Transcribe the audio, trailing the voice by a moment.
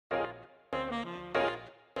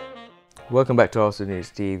Welcome back to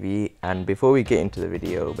Aftv, and before we get into the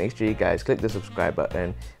video, make sure you guys click the subscribe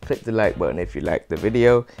button, click the like button if you like the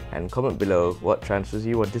video, and comment below what transfers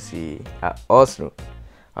you want to see at Arsenal.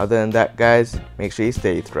 Other than that guys, make sure you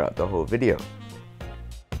stay throughout the whole video.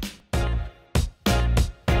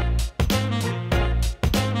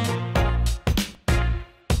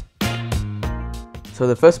 So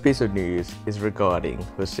the first piece of news is regarding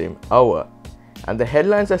Aouar, and the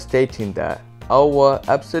headlines are stating that Aouar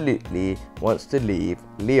absolutely wants to leave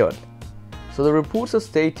Lyon. So the reports are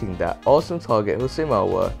stating that Arsenal target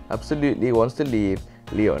Aouar absolutely wants to leave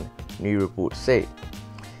Lyon, new reports say.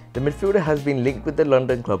 The midfielder has been linked with the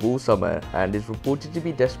London club all summer and is reported to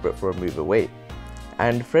be desperate for a move away.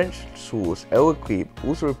 And French source Aouar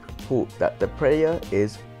also report that the player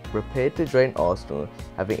is prepared to join Arsenal,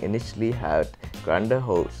 having initially had grander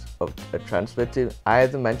hopes of a transfer to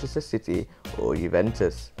either Manchester City or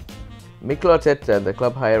Juventus. Mikel Arteta and the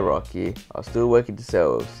club hierarchy are still working to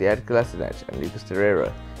sell Sead Kolasinac and Lucas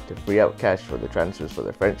Torreira to free up cash for the transfers for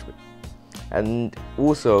the Frenchman. And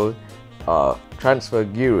also, transfer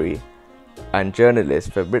guru and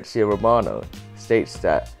journalist Fabrizio Romano states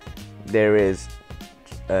that there is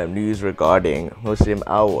news regarding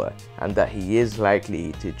Aouar and that he is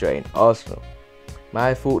likely to join Arsenal.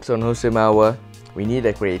 My thoughts on Aouar: we need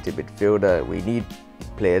a creative midfielder, we need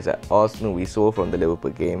players at Arsenal. We saw from the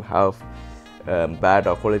Liverpool game how bad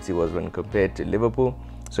our quality was when compared to Liverpool,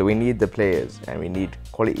 so we need the players and we need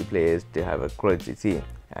quality players to have a quality team,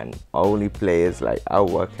 and only players like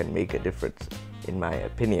Aouar can make a difference in my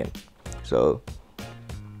opinion. So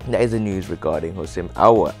that is the news regarding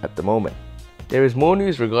Aouar at the moment. There is more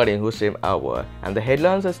news regarding Aouar, and the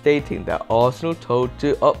headlines are stating that Arsenal told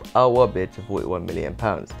to up Aouar bid to £41 million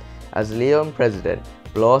as Lyon president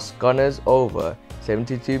blasts Gunners over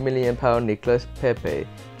 £72 million Nicolas Pepe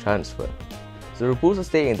transfer. So the reports are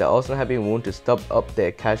stating that Arsenal have been warned to stop up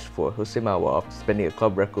their cash for Aouar after spending a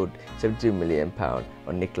club record £72 million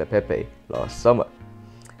on Nicolas Pepe last summer.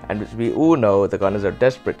 And as we all know, the Gunners are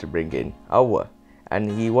desperate to bring in Aouar, and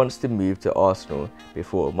he wants to move to Arsenal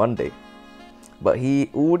before Monday. But he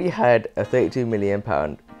already had a £32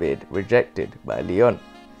 million bid rejected by Lyon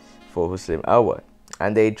for Aouar,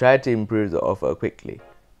 and they tried to improve the offer quickly.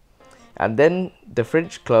 And then the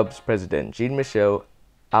French club's president, Jean-Michel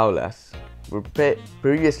Aulas,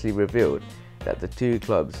 previously revealed that the two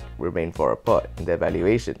clubs remain far apart in their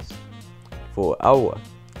valuations for Aouar.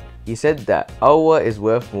 He said that Aouar is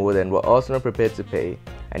worth more than what Arsenal are prepared to pay,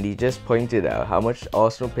 and he just pointed out how much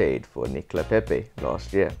Arsenal paid for Nicolas Pepe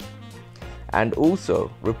last year. And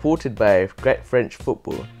also, reported by French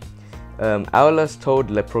Football, Aulas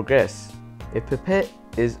told Le Progrès, if Pepe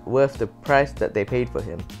is worth the price that they paid for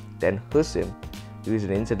him, then Husim, who is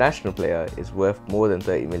an international player, is worth more than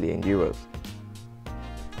 €30 million.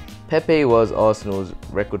 Pepe was Arsenal's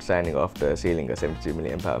record signing after sealing a £72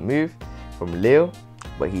 million move from Lille,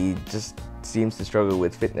 but he just seems to struggle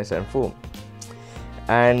with fitness and form.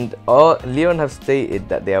 And Lyon have stated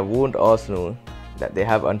that they have warned Arsenal that they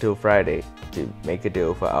have until Friday to make a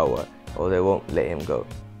deal for Aouar, or they won't let him go.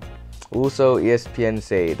 Also, ESPN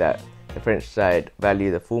say that the French side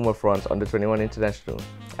value the former France under-21 international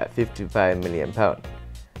at £55 million,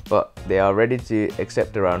 but they are ready to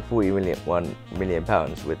accept around £41 million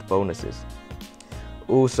with bonuses.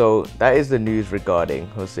 Also, that is the news regarding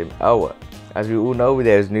Aouar. As we all know,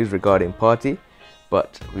 there is news regarding Partey,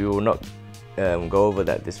 but we will not go over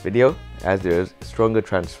that this video, as there is stronger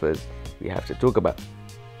transfers we have to talk about.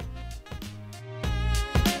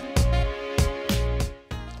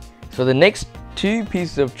 So the next two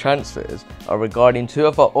pieces of transfers are regarding two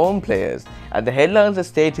of our own players, and the headlines are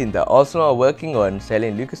stating that Arsenal are working on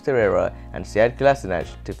selling Lucas Torreira and Sead Kolasinac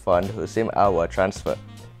to fund Aouar transfer.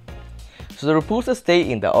 So the reports are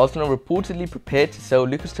stating that Arsenal are reportedly prepared to sell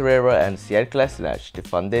Lucas Torreira and Sead Kolasinac to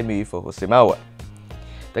fund their move for Aouar.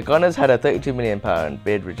 The Gunners had a £32 million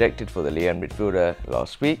bid rejected for the Lyon midfielder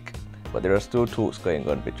last week, but there are still talks going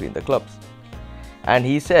on between the clubs. And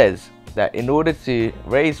he says that in order to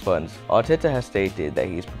raise funds, Arteta has stated that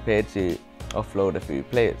he is prepared to offload a few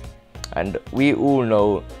players. And we all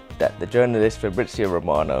know that the journalist Fabrizio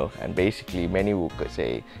Romano, and basically many will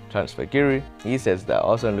say transfer guru, he says that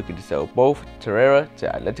Arsenal are looking to sell both Torreira to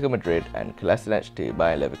Atletico Madrid and Kolasinac to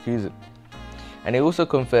Bayer Leverkusen. And he also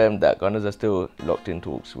confirmed that Gunners are still locked in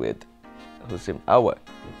talks with Aouar.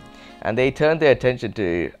 And they turned their attention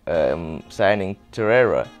to signing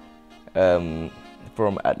Torreira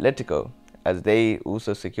from Atletico, as they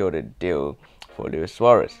also secured a deal for Luis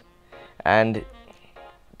Suarez. And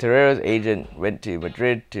Torreira's agent went to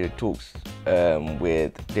Madrid to talks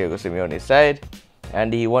with Diego Simeone's side,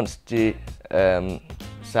 and he wants to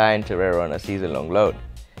sign Torreira on a season-long loan,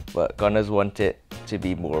 but Gunners want it to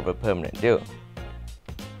be more of a permanent deal.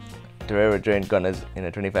 Torreira joined Gunners in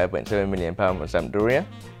a £25.7 million from Sampdoria,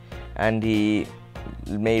 and he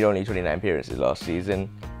made only 29 appearances last season,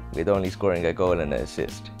 with only scoring a goal and an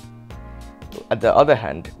assist. At the other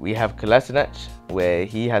hand, we have Kolasinac, where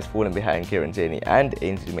he has fallen behind Kieran Tierney and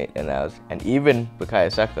Ainsley Maitland-Niles, and even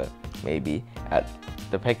Bukayo Saka, maybe, at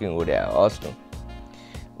the pecking order at Arsenal.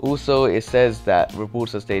 Also, it says that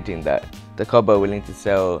reports are stating that the club are willing to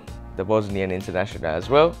sell the Bosnian international as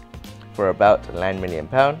well for about £9 million,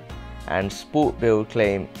 and Sport Bill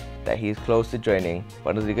claim that he is close to joining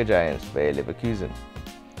Bundesliga giants Bayer Leverkusen.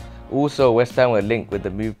 Also, West Ham were linked with the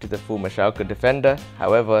move to the former Schalke defender.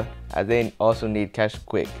 However, as they also need cash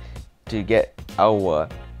quick to get Aouar,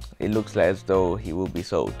 it looks like as though he will be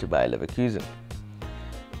sold to Bayer Leverkusen.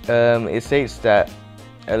 It states that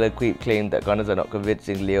El Equipe claimed that Gunners are not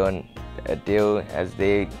convincing Lyon a deal, as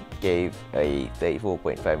they gave a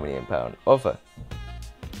 £34.5 million offer.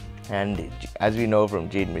 And as we know from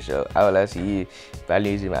Jean-Michel Aulas, he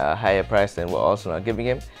values him at a higher price than what Arsenal are giving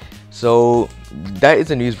him. So that is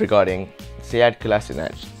the news regarding Sead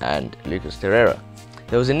Kolasinac and Lucas Torreira.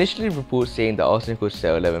 There was initially reports saying that Arsenal could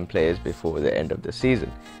sell 11 players before the end of the season.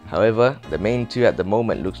 However, the main two at the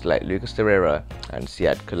moment looks like Lucas Torreira and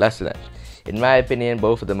Sead Kolasinac. In my opinion,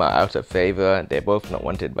 both of them are out of favour. They're both not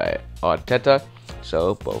wanted by Arteta,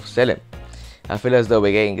 so both sell him. I feel as though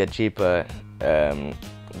we're getting a cheaper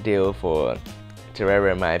deal for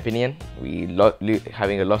Torreira, in my opinion. We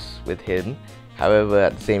having a loss with him. However,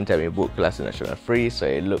 at the same time, we bought Kolasinac on a free, so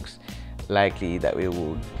it looks likely that we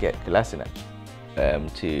will get Kolasinac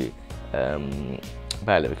to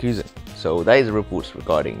Bayer Leverkusen. So that is the reports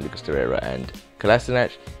regarding Lucas Torreira and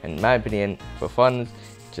Kolasinac. And in my opinion, for funds,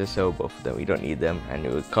 just sell both of them. We don't need them, and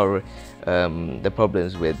it will cover the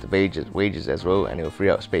problems with wages as well, and it will free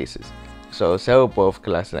up spaces. So sell both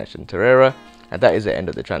Kolasinac and Torreira, and that is the end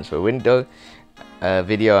of the transfer window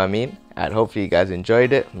video, and hopefully you guys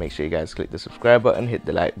enjoyed it. Make sure you guys click the subscribe button, hit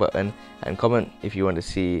the like button, and comment if you want to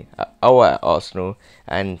see Aouar at Arsenal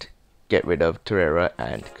and get rid of Torreira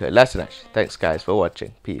and Kolasinac. Thanks guys for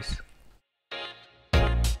watching. Peace.